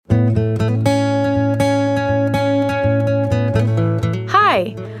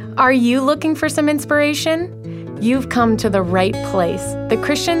Hi, are you looking for some inspiration? You've come to the right place, the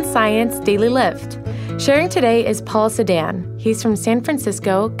Christian Science Daily Lift. Sharing today is Paul Sedan. He's from San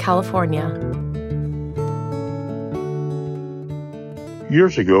Francisco, California.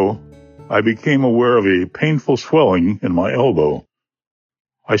 Years ago, I became aware of a painful swelling in my elbow.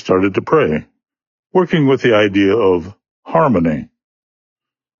 I started to pray, working with the idea of harmony.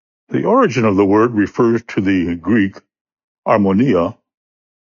 The origin of the word refers to the Greek harmonia,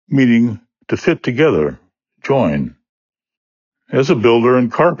 meaning to fit together, join. As a builder and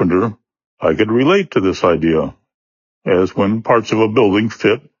carpenter, I could relate to this idea, as when parts of a building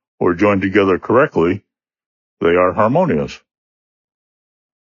fit or join together correctly, they are harmonious.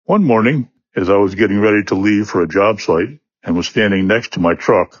 One morning, as I was getting ready to leave for a job site and was standing next to my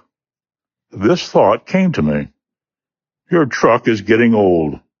truck, this thought came to me. Your truck is getting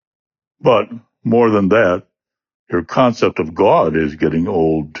old, but more than that, your concept of God is getting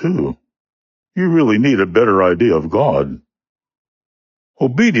old too. You really need a better idea of God.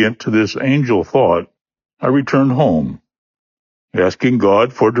 Obedient to this angel thought, I returned home. Asking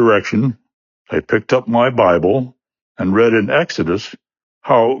God for direction, I picked up my Bible and read in Exodus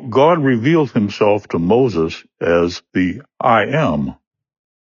how God revealed himself to Moses as the I Am.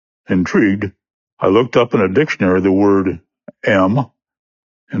 Intrigued, I looked up in a dictionary the word am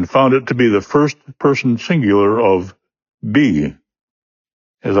and found it to be the first person singular of be.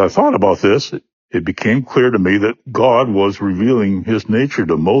 As I thought about this, it became clear to me that God was revealing his nature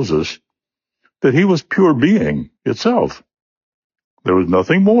to Moses, that he was pure being itself. There was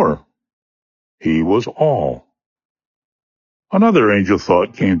nothing more. He was all. Another angel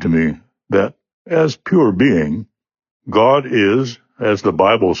thought came to me that as pure being, God is, as the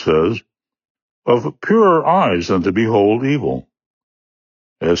Bible says, of purer eyes than to behold evil.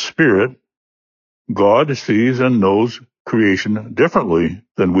 As spirit, God sees and knows creation differently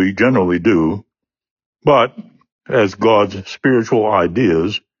than we generally do, but as God's spiritual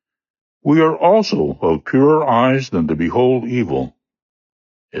ideas, we are also of purer eyes than to behold evil.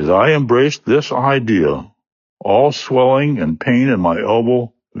 As I embraced this idea, all swelling and pain in my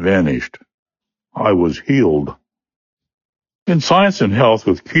elbow vanished. I was healed. In Science and Health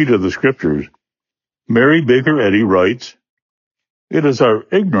with Key to the Scriptures, Mary Baker Eddy writes, "It is our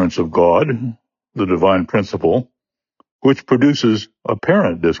ignorance of God, the divine principle, which produces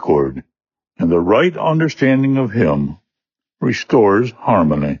apparent discord, and the right understanding of him restores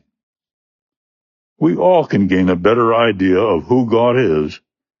harmony." We all can gain a better idea of who God is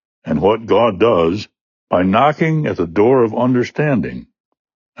and what God does by knocking at the door of understanding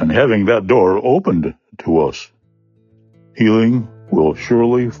and having that door opened to us. Healing will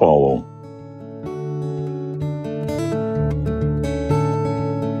surely follow.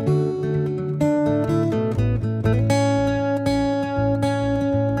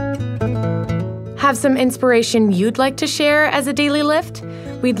 Have some inspiration you'd like to share as a daily lift?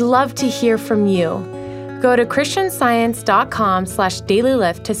 We'd love to hear from you. Go to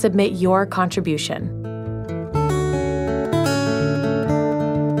christianscience.com/dailylift to submit your contribution.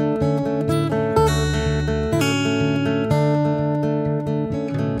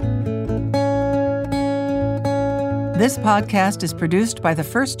 This podcast is produced by the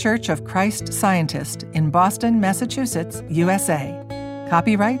First Church of Christ Scientist in Boston, Massachusetts, USA.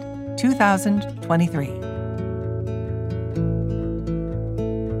 Copyright 2023.